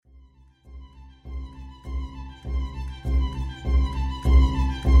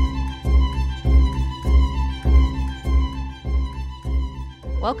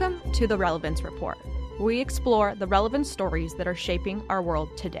Welcome to the Relevance Report, where we explore the relevant stories that are shaping our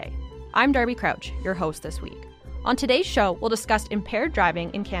world today. I'm Darby Crouch, your host this week. On today's show, we'll discuss impaired driving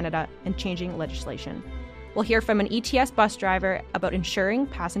in Canada and changing legislation. We'll hear from an ETS bus driver about ensuring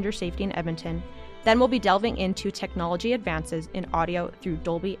passenger safety in Edmonton. Then we'll be delving into technology advances in audio through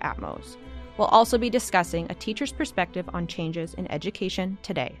Dolby Atmos. We'll also be discussing a teacher's perspective on changes in education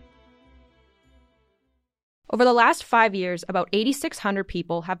today. Over the last 5 years, about 8,600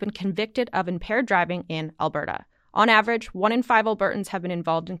 people have been convicted of impaired driving in Alberta. On average, 1 in 5 Albertans have been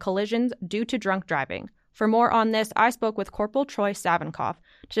involved in collisions due to drunk driving. For more on this, I spoke with Corporal Troy Savinkoff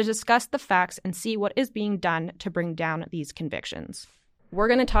to discuss the facts and see what is being done to bring down these convictions. We're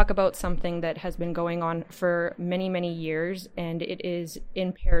going to talk about something that has been going on for many, many years, and it is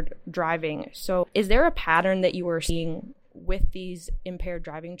impaired driving. So is there a pattern that you are seeing with these impaired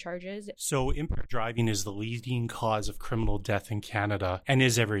driving charges? So impaired driving is the leading cause of criminal death in Canada and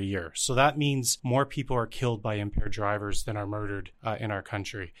is every year. So that means more people are killed by impaired drivers than are murdered in our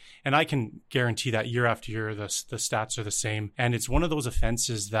country. And I can guarantee that year after year, the stats are the same. And it's one of those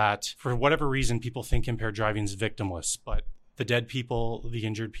offenses that, for whatever reason, people think impaired driving is victimless. But the dead people, the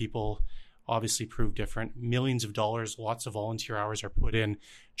injured people, obviously prove different. Millions of dollars, lots of volunteer hours are put in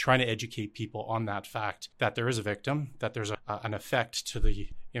trying to educate people on that fact, that there is a victim, that there's an effect to the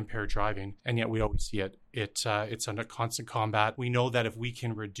impaired driving, and yet we always see it. It's under constant combat. We know that if we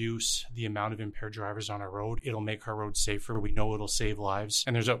can reduce the amount of impaired drivers on our road, it'll make our roads safer. We know it'll save lives.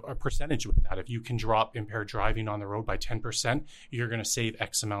 And there's a percentage with that. If you can drop impaired driving on the road by 10%, you're going to save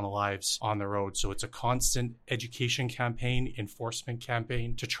X amount of lives on the road. So it's a constant education campaign, enforcement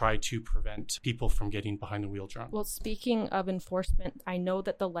campaign to try to prevent people from getting behind the wheel drunk. Well, speaking of enforcement, I know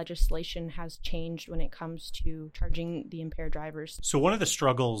that the legislation has changed when it comes to charging the impaired drivers. So one of the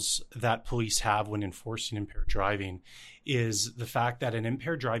struggles that police have when enforcing impaired driving is the fact that an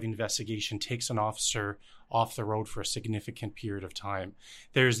impaired driving investigation takes an officer off the road for a significant period of time.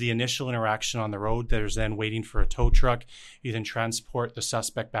 There's the initial interaction on the road. There's then waiting for a tow truck. You then transport the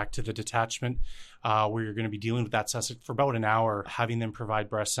suspect back to the detachment where you're going to be dealing with that suspect for about an hour, having them provide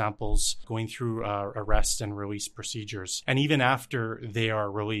breath samples, going through arrest and release procedures. And even after they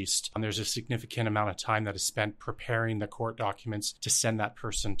are released, there's a significant amount of time that is spent preparing the court documents to send that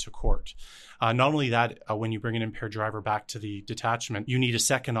person to court. Not only that, when you bring an impaired driver back to the detachment, you need a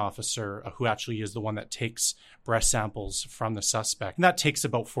second officer who actually is the one that takes breath samples from the suspect. And that takes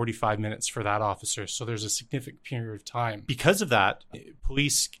about 45 minutes for that officer. So there's a significant period of time. Because of that,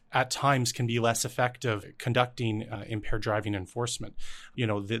 police at times can be less effective conducting impaired driving enforcement. You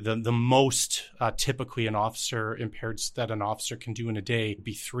know, the most typically an officer can do in a day would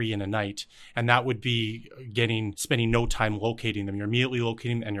be 3 in a night. And that would be spending no time locating them. You're immediately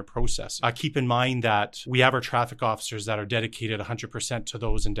locating them and you're processing. Keep in mind that we have our traffic officers that are dedicated 100% to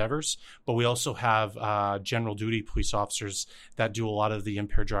those endeavors, but we also have general duty police officers that do a lot of the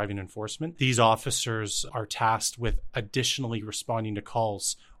impaired driving enforcement. These officers are tasked with additionally responding to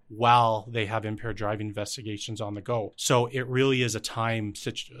calls while they have impaired driving investigations on the go. So it really is a time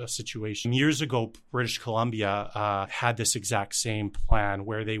situation. Years ago, British Columbia had this exact same plan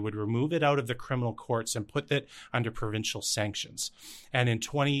where they would remove it out of the criminal courts and put it under provincial sanctions. And in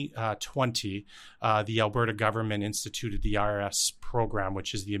 2020, the Alberta government instituted the IRS program,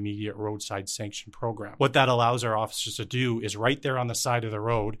 which is the Immediate Roadside Sanction Program. What that allows our officers to do is right there on the side of the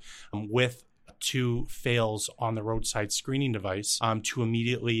road with 2 fails on the roadside screening device to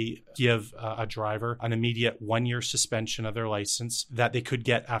immediately give a driver an immediate 1-year suspension of their license that they could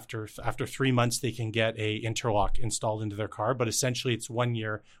get after 3 months. They can get a interlock installed into their car, but essentially it's 1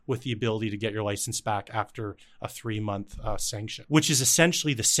 year with the ability to get your license back after a 3-month sanction, which is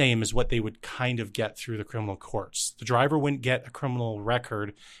essentially the same as what they would kind of get through the criminal courts. The driver wouldn't get a criminal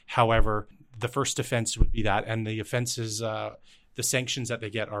record. However, the first offense would be that, and the offenses the sanctions that they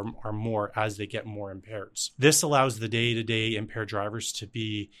get are more as they get more impaired. This allows the day-to-day impaired drivers to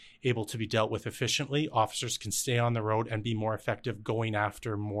be able to be dealt with efficiently. Officers can stay on the road and be more effective going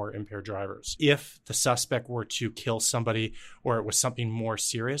after more impaired drivers. If the suspect were to kill somebody or it was something more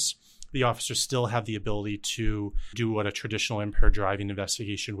serious, the officers still have the ability to do what a traditional impaired driving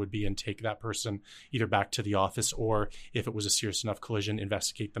investigation would be and take that person either back to the office or, if it was a serious enough collision,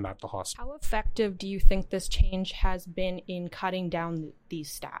 investigate them at the hospital. How effective do you think this change has been in cutting down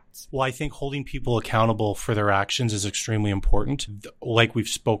these stats? Well, I think holding people accountable for their actions is extremely important. Like we've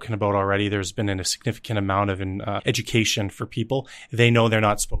spoken about already, there's been a significant amount of education for people. They know they're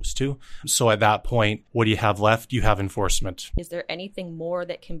not supposed to. So at that point, what do you have left? You have enforcement. Is there anything more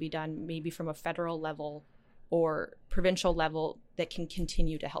that can be done maybe from a federal level or provincial level that can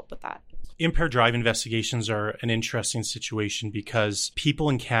continue to help with that? Impaired drive investigations are an interesting situation because people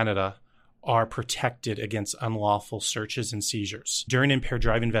in Canada are protected against unlawful searches and seizures. During impaired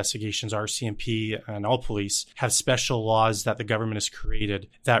drive investigations, RCMP and all police have special laws that the government has created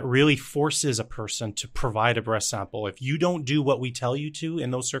that really forces a person to provide a breath sample. If you don't do what we tell you to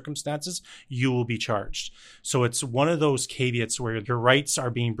in those circumstances, you will be charged. So it's one of those caveats where your rights are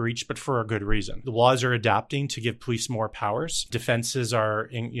being breached, but for a good reason. The laws are adapting to give police more powers. Defenses are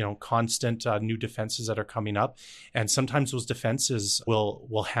in, constant new defenses that are coming up. And sometimes those defenses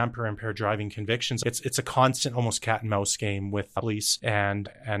will hamper impaired driving convictions. It's a constant, almost cat and mouse game with police and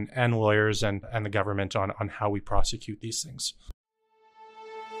lawyers and the government on how we prosecute these things.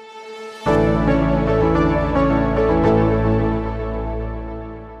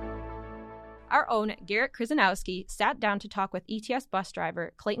 Our own Garrett Krzyzanowski sat down to talk with ETS bus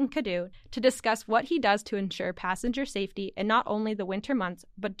driver Clayton Cadu to discuss what he does to ensure passenger safety in not only the winter months,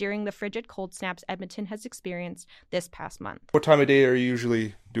 but during the frigid cold snaps Edmonton has experienced this past month. What time of day are you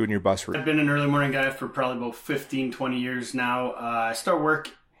usually doing your bus route? I've been an early morning guy for probably about 15, 20 years now. I start work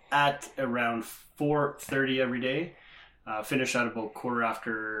at around 4:30 every day. Finish at about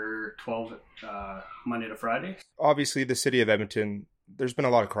 12:15 Monday to Friday. Obviously, the city of Edmonton, there's been a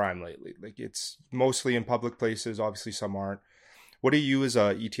lot of crime lately. Like, it's mostly in public places. Obviously, some aren't. What do you as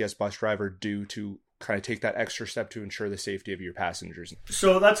a ETS bus driver do to kind of take that extra step to ensure the safety of your passengers?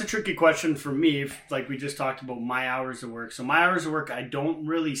 So that's a tricky question for me. Like we just talked about my hours of work. So my hours of work, I don't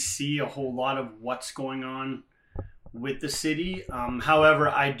really see a whole lot of what's going on with the city. However,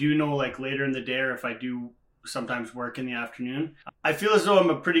 I do know like later in the day, or if I do sometimes work in the afternoon, I feel as though I'm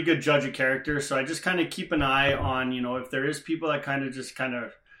a pretty good judge of character. So I just kind of keep an eye on, if there is people that kind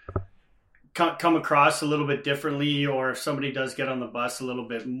of come across a little bit differently, or if somebody does get on the bus a little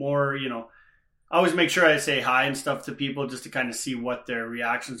bit more, I always make sure I say hi and stuff to people just to kind of see what their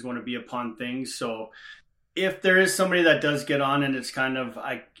reaction is going to be upon things. So if there is somebody that does get on and it's kind of,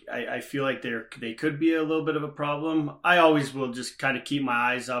 I feel like they could be a little bit of a problem, I always will just kind of keep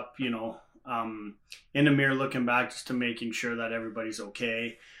my eyes up, in the mirror looking back, just to making sure that everybody's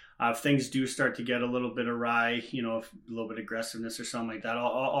okay. If things do start to get a little bit awry, if a little bit of aggressiveness or something like that,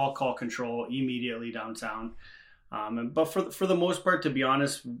 I'll call control immediately downtown. But for the most part, to be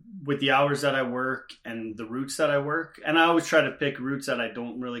honest, with the hours that I work and the routes that I work, and I always try to pick routes that I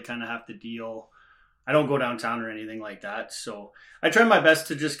don't really kind of have to deal. I don't go downtown or anything like that. So I try my best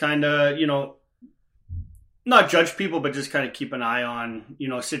to just kind of, not judge people, but just kind of keep an eye on,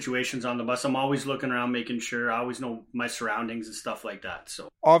 situations on the bus. I'm always looking around, making sure I always know my surroundings and stuff like that. So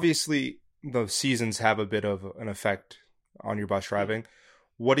obviously the seasons have a bit of an effect on your bus driving.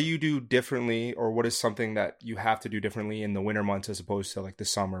 What do you do differently, or what is something that you have to do differently in the winter months as opposed to like the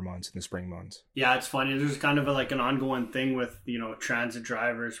summer months and the spring months? Yeah, it's funny. There's kind of an ongoing thing with, transit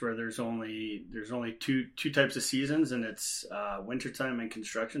drivers where there's only two types of seasons, and it's wintertime and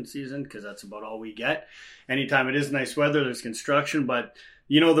construction season, because that's about all we get. Anytime it is nice weather, there's construction. But,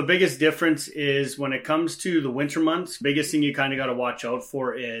 the biggest difference is when it comes to the winter months, biggest thing you kind of got to watch out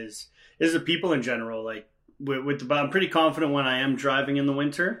for is the people in general. Like, I'm pretty confident when I am driving in the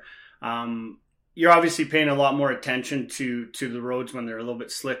winter. You're obviously paying a lot more attention to the roads when they're a little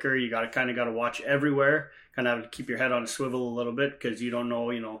bit slicker. You got to watch everywhere. Kind of have to keep your head on a swivel a little bit, because you don't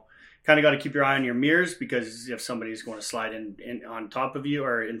know. Kind of got to keep your eye on your mirrors, because if somebody's going to slide in on top of you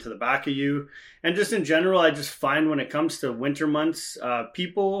or into the back of you. And just in general, I just find when it comes to winter months,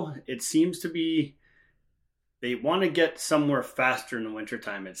 people, it seems to be, they want to get somewhere faster in the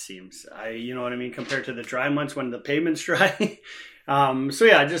wintertime, it seems. You know what I mean? Compared to the dry months when the pavement's dry. So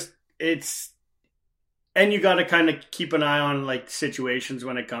yeah, and you got to kind of keep an eye on like situations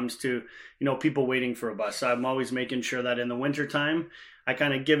when it comes to, people waiting for a bus. I'm always making sure that in the wintertime, I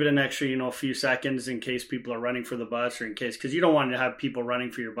kind of give it an extra, a few seconds in case people are running for the bus, or in case, because you don't want to have people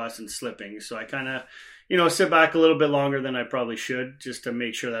running for your bus and slipping. So I kind of, sit back a little bit longer than I probably should, just to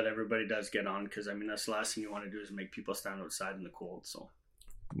make sure that everybody does get on. Because, that's the last thing you want to do is make people stand outside in the cold. So,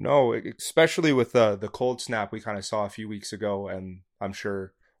 no, especially with the cold snap we kind of saw a few weeks ago, and I'm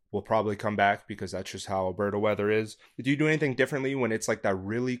sure we'll probably come back because that's just how Alberta weather is. Do you do anything differently when it's like that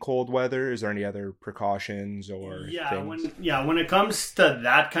really cold weather? Is there any other precautions or things? When it comes to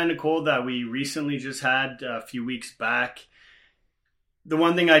that kind of cold that we recently just had a few weeks back, the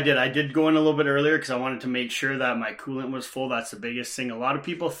one thing I did go in a little bit earlier because I wanted to make sure that my coolant was full. That's the biggest thing. A lot of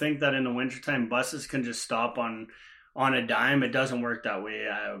people think that in the wintertime buses can just stop on a dime. It doesn't work that way.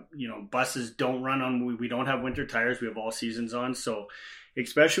 Buses don't run on, we don't have winter tires. We have all seasons on. So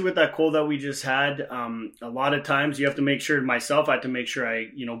especially with that cold that we just had, a lot of times you have to make sure, I had to make sure I,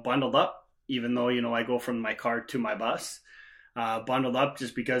 bundled up, even though, I go from my car to my bus, bundled up,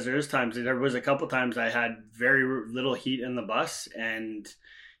 just because there was a couple times I had very little heat in the bus, and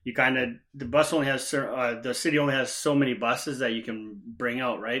the bus only has, the city only has so many buses that you can bring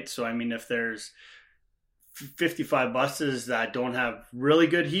out, right? So, I mean, if there's 55 buses that don't have really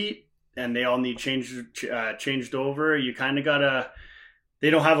good heat and they all need changed over, you kind of gotta, they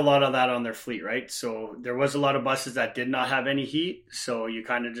don't have a lot of that on their fleet, right? So there was a lot of buses that did not have any heat. So you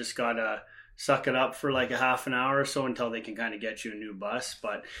kind of just gotta suck it up for like a half an hour or so until they can kind of get you a new bus.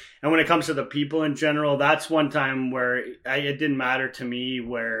 And when it comes to the people in general, that's one time where it didn't matter to me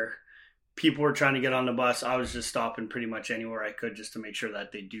where people were trying to get on the bus. I was just stopping pretty much anywhere I could just to make sure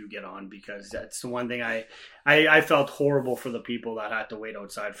that they do get on, because that's the one thing I felt horrible for the people that had to wait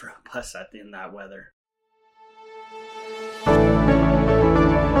outside for a bus in that weather.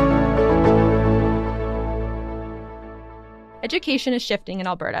 Education is shifting in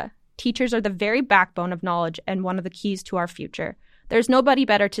Alberta. Teachers are the very backbone of knowledge and one of the keys to our future. There's nobody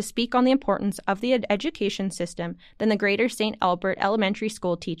better to speak on the importance of the education system than the Greater St. Albert Elementary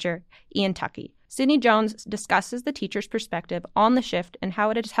School teacher, Ian Tuckey. Sydney Jones discusses the teacher's perspective on the shift and how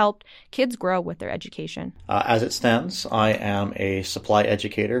it has helped kids grow with their education. As it stands, I am a supply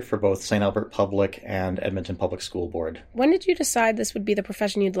educator for both St. Albert Public and Edmonton Public School Board. When did you decide this would be the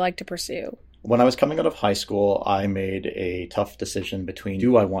profession you'd like to pursue? When I was coming out of high school, I made a tough decision between,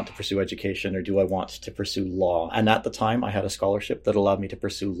 do I want to pursue education or do I want to pursue law? And at the time, I had a scholarship that allowed me to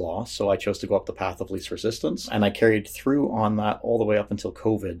pursue law, so I chose to go up the path of least resistance. And I carried through on that all the way up until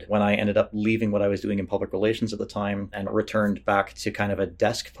COVID, when I ended up leaving what I was doing in public relations at the time and returned back to kind of a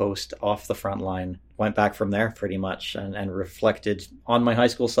desk post off the front line. Went back from there pretty much and reflected on my high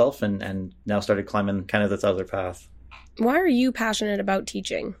school self and now started climbing kind of this other path. Why are you passionate about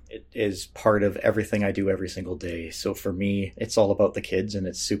teaching? It is part of everything I do every single day. So for me, it's all about the kids, and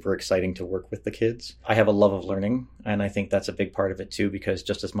it's super exciting to work with the kids. I have a love of learning, and I think that's a big part of it too, because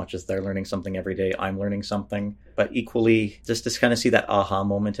just as much as they're learning something every day, I'm learning something. But equally, just to kind of see that aha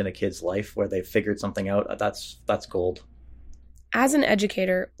moment in a kid's life where they've figured something out, that's gold. As an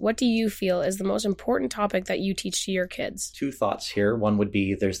educator, what do you feel is the most important topic that you teach to your kids? Two thoughts here. One would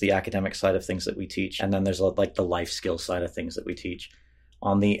be there's the academic side of things that we teach, and then there's like the life skill side of things that we teach.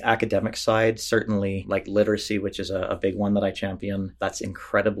 On the academic side, certainly like literacy, which is a big one that I champion. That's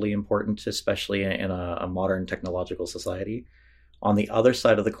incredibly important, especially in a modern technological society. On the other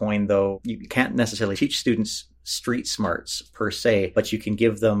side of the coin, though, you can't necessarily teach students street smarts per se, but you can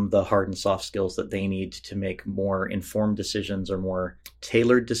give them the hard and soft skills that they need to make more informed decisions or more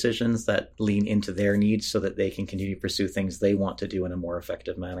tailored decisions that lean into their needs so that they can continue to pursue things they want to do in a more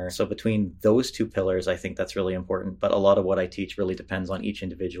effective manner. So between those two pillars, I think that's really important. But a lot of what I teach really depends on each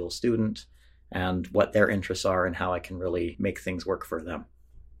individual student and what their interests are and how I can really make things work for them.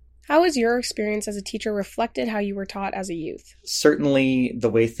 How has your experience as a teacher reflected how you were taught as a youth? Certainly, the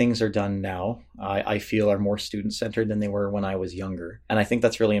way things are done now, I feel are more student-centered than they were when I was younger. And I think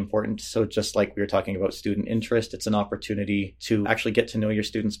that's really important. So just like we were talking about student interest, it's an opportunity to actually get to know your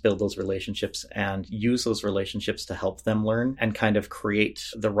students, build those relationships, and use those relationships to help them learn and kind of create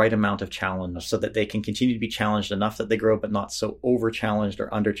the right amount of challenge so that they can continue to be challenged enough that they grow, but not so over-challenged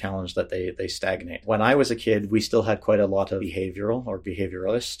or under-challenged that they stagnate. When I was a kid, we still had quite a lot of behavioral or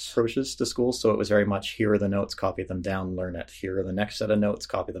behavioralist approaches to school. So it was very much, here are the notes, copy them down, learn it. Here are the next set of notes,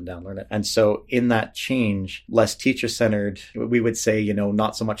 copy them down, learn it. And so in that change, less teacher-centered, we would say,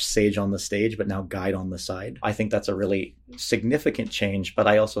 not so much sage on the stage, but now guide on the side. I think that's a really significant change, but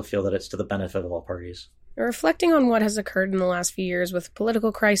I also feel that it's to the benefit of all parties. Reflecting on what has occurred in the last few years with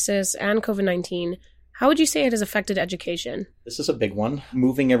political crisis and COVID-19, how would you say it has affected education? This is a big one.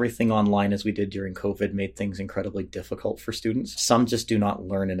 Moving everything online as we did during COVID made things incredibly difficult for students. Some just do not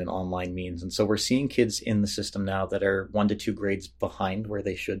learn in an online means. And so we're seeing kids in the system now that are 1 to 2 grades behind where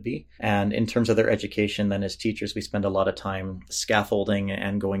they should be. And in terms of their education, then as teachers, we spend a lot of time scaffolding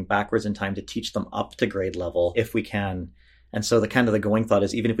and going backwards in time to teach them up to grade level if we can. And so the going thought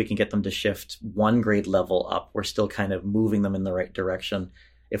is, even if we can get them to shift 1 grade level up, we're still kind of moving them in the right direction.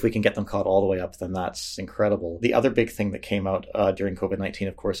 If we can get them caught all the way up, then that's incredible. The other big thing that came out during COVID-19,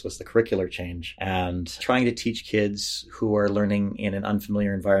 of course, was the curricular change. And trying to teach kids who are learning in an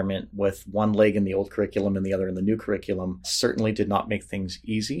unfamiliar environment with one leg in the old curriculum and the other in the new curriculum certainly did not make things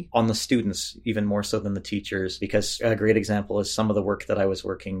easy on the students, even more so than the teachers. Because a great example is some of the work that I was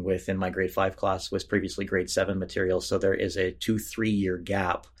working with in my grade 5 class was previously grade 7 material. So there is a 2-3 year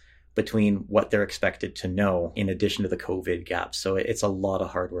gap between what they're expected to know in addition to the COVID gap. So it's a lot of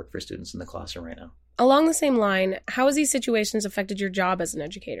hard work for students in the classroom right now. Along the same line, how has these situations affected your job as an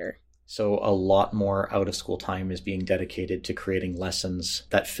educator? So a lot more out of school time is being dedicated to creating lessons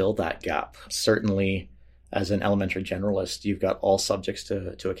that fill that gap. Certainly, as an elementary generalist, you've got all subjects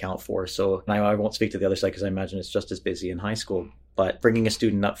to account for. So I won't speak to the other side because I imagine it's just as busy in high school. But bringing a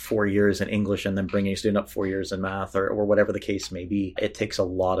student up 4 years in English and then bringing a student up 4 years in math or whatever the case may be, it takes a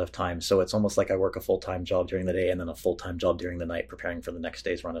lot of time. So it's almost like I work a full-time job during the day and then a full-time job during the night preparing for the next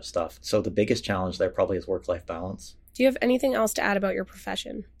day's run of stuff. So the biggest challenge there probably is work-life balance. Do you have anything else to add about your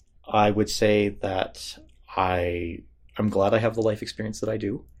profession? I would say that I'm glad I have the life experience that I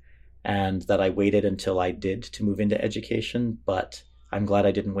do and that I waited until I did to move into education, but I'm glad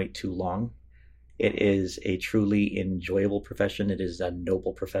I didn't wait too long. It is a truly enjoyable profession. It is a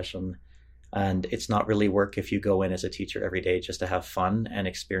noble profession. And it's not really work if you go in as a teacher every day just to have fun and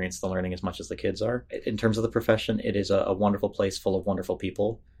experience the learning as much as the kids are. In terms of the profession, it is a wonderful place full of wonderful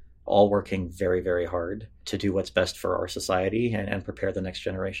people, all working very, very hard to do what's best for our society and prepare the next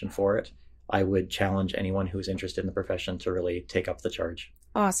generation for it. I would challenge anyone who's interested in the profession to really take up the charge.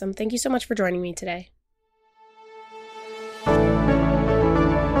 Awesome. Thank you so much for joining me today.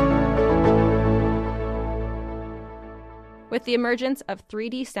 With the emergence of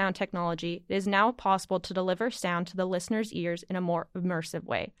 3D sound technology, it is now possible to deliver sound to the listener's ears in a more immersive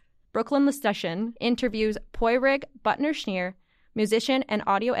way. Brooklyn Lusession interviews Poyrig Butner-Schneer, musician and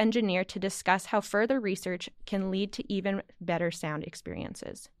audio engineer, to discuss how further research can lead to even better sound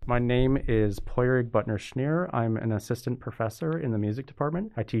experiences. My name is Poyrig Butner-Schneer. I'm an assistant professor in the music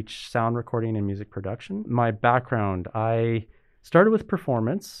department. I teach sound recording and music production. My background, I started with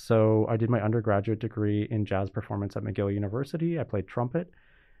performance. So I did my undergraduate degree in jazz performance at McGill University. I played trumpet.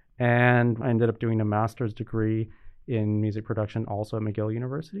 And I ended up doing a master's degree in music production also at McGill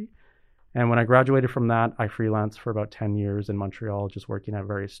University. And when I graduated from that, I freelanced for about 10 years in Montreal, just working at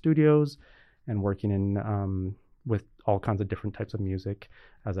various studios and working in with all kinds of different types of music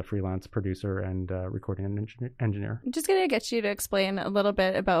as a freelance producer and recording engineer. I'm just going to get you to explain a little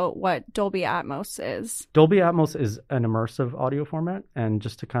bit about what Dolby Atmos is. Dolby Atmos is an immersive audio format. And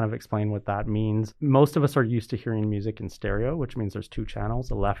just to kind of explain what that means, most of us are used to hearing music in stereo, which means there's two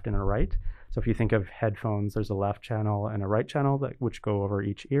channels, a left and a right. So if you think of headphones, there's a left channel and a right channel which go over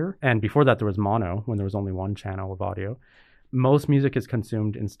each ear. And before that, there was mono, when there was only one channel of audio. Most music is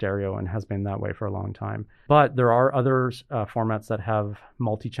consumed in stereo and has been that way for a long time. But there are other formats that have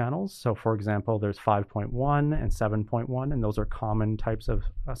multi-channels. So for example, there's 5.1 and 7.1, and those are common types of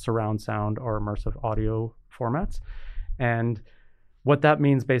surround sound or immersive audio formats. And what that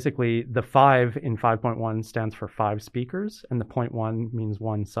means, basically, the 5 in 5.1 stands for 5 speakers, and the 0.1 means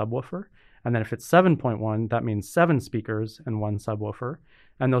 1 subwoofer. And then if it's 7.1, that means 7 speakers and 1 subwoofer.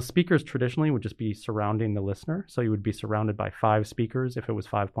 And those speakers traditionally would just be surrounding the listener. So you would be surrounded by 5 speakers if it was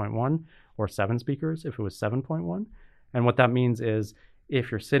 5.1, or 7 speakers if it was 7.1. And what that means is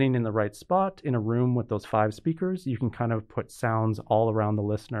if you're sitting in the right spot in a room with those 5 speakers, you can kind of put sounds all around the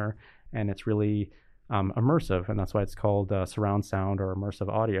listener, and it's really immersive. And that's why it's called surround sound or immersive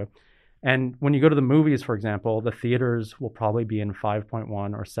audio. And when you go to the movies, for example, the theaters will probably be in 5.1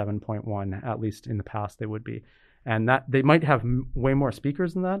 or 7.1, at least in the past they would be. And that they might have way more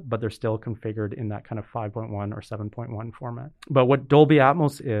speakers than that, but they're still configured in that kind of 5.1 or 7.1 format. But what Dolby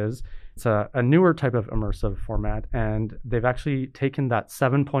Atmos is, it's a newer type of immersive format, and they've actually taken that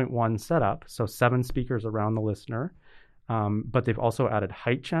 7.1 setup, so 7 speakers around the listener, but they've also added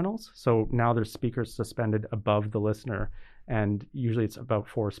height channels. So now there's speakers suspended above the listener, and usually it's about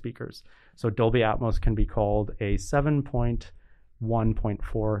 4 speakers. So Dolby Atmos can be called a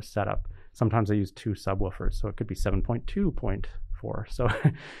 7.1.4 setup. Sometimes I use 2 subwoofers, so it could be 7.2.4. So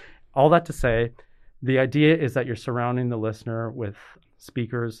all that to say, the idea is that you're surrounding the listener with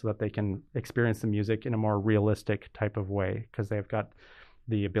speakers so that they can experience the music in a more realistic type of way, because they've got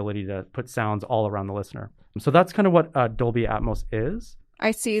the ability to put sounds all around the listener. So that's kind of what Dolby Atmos is.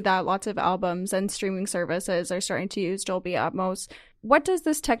 I see that lots of albums and streaming services are starting to use Dolby Atmos. What does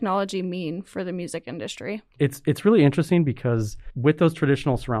this technology mean for the music industry? It's really interesting because with those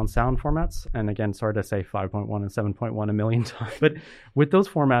traditional surround sound formats, and again, sorry to say 5.1 and 7.1 a million times, but with those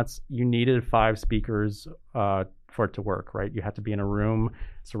formats, you needed 5 speakers for it to work, right? You had to be in a room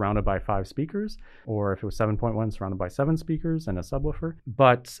surrounded by 5 speakers, or if it was 7.1, surrounded by 7 speakers and a subwoofer.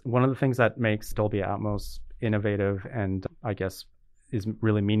 But one of the things that makes Dolby Atmos innovative and I guess is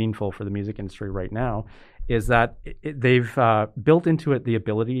really meaningful for the music industry right now is that they've built into it the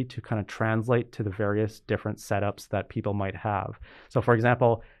ability to kind of translate to the various different setups that people might have. So for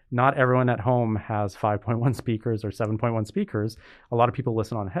example, not everyone at home has 5.1 speakers or 7.1 speakers. A lot of people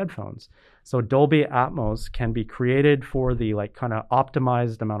listen on headphones. So Dolby Atmos can be created for the kind of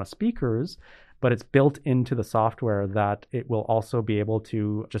optimized amount of speakers, but it's built into the software that it will also be able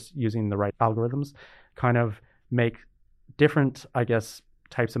to, just using the right algorithms, kind of make different, I guess,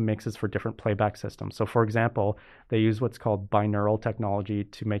 types of mixes for different playback systems. So for example, they use what's called binaural technology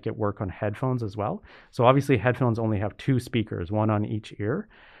to make it work on headphones as well. So obviously headphones only have 2 speakers, one on each ear.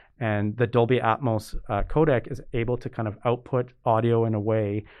 And the Dolby Atmos codec is able to kind of output audio in a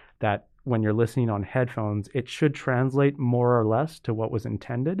way that when you're listening on headphones, it should translate more or less to what was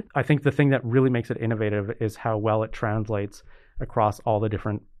intended. I think the thing that really makes it innovative is how well it translates across all the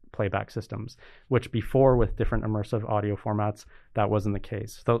different playback systems, which before with different immersive audio formats, that wasn't the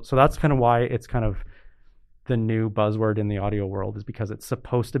case. So that's kind of why it's kind of the new buzzword in the audio world, is because it's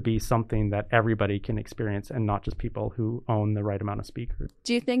supposed to be something that everybody can experience and not just people who own the right amount of speakers.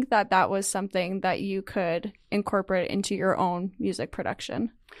 Do you think that that was something that you could incorporate into your own music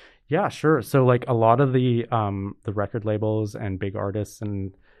production? Yeah, sure. So like a lot of the record labels and big artists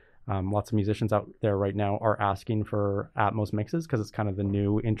and lots of musicians out there right now are asking for Atmos mixes because it's kind of the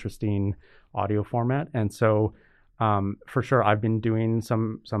new interesting audio format. And so for sure, I've been doing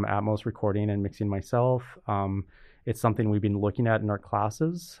some Atmos recording and mixing myself. It's something we've been looking at in our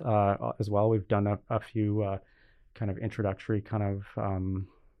classes as well. We've done a few kind of introductory kind of,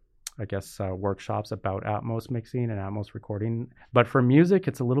 workshops about Atmos mixing and Atmos recording. But for music,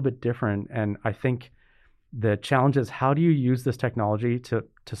 it's a little bit different. And I think the challenge is, how do you use this technology to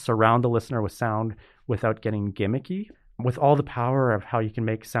surround the listener with sound without getting gimmicky? With all the power of how you can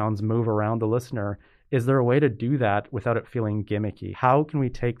make sounds move around the listener, is there a way to do that without it feeling gimmicky? How can we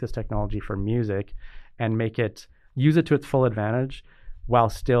take this technology for music and use it to its full advantage while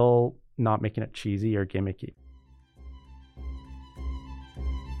still not making it cheesy or gimmicky?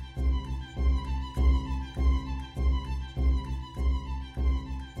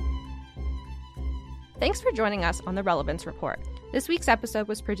 Thanks for joining us on the Relevance Report. This week's episode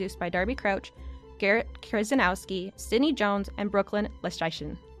was produced by Darby Crouch, Garrett Krasinowski, Sydney Jones, and Brooklyn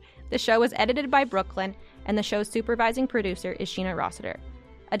Leschyshyn. The show was edited by Brooklyn, and the show's supervising producer is Sheena Rossiter.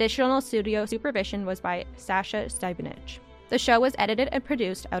 Additional studio supervision was by Sasha Steibinich. The show was edited and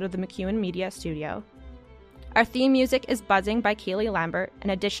produced out of the McEwen Media Studio. Our theme music is Buzzing by Kaylee Lambert, and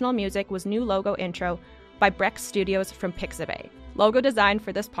additional music was New Logo Intro by Breck Studios from Pixabay. Logo design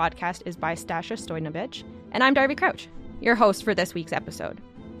for this podcast is by Stasha Stojnovic, and I'm Darby Crouch, your host for this week's episode.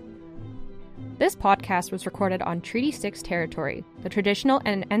 This podcast was recorded on Treaty 6 territory, the traditional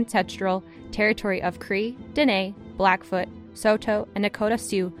and ancestral territory of Cree, Dene, Blackfoot, Saulteaux, and Nakota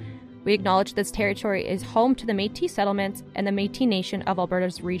Sioux. We acknowledge this territory is home to the Métis settlements and the Métis Nation of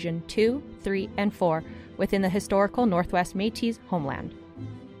Alberta's Region 2, 3, and 4 within the historical Northwest Métis homeland.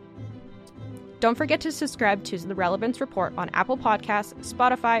 Don't forget to subscribe to the Relevance Report on Apple Podcasts,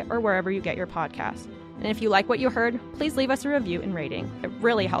 Spotify, or wherever you get your podcasts. And if you like what you heard, please leave us a review and rating. It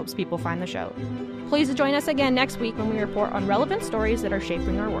really helps people find the show. Please join us again next week when we report on relevant stories that are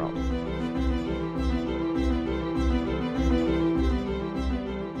shaping our world.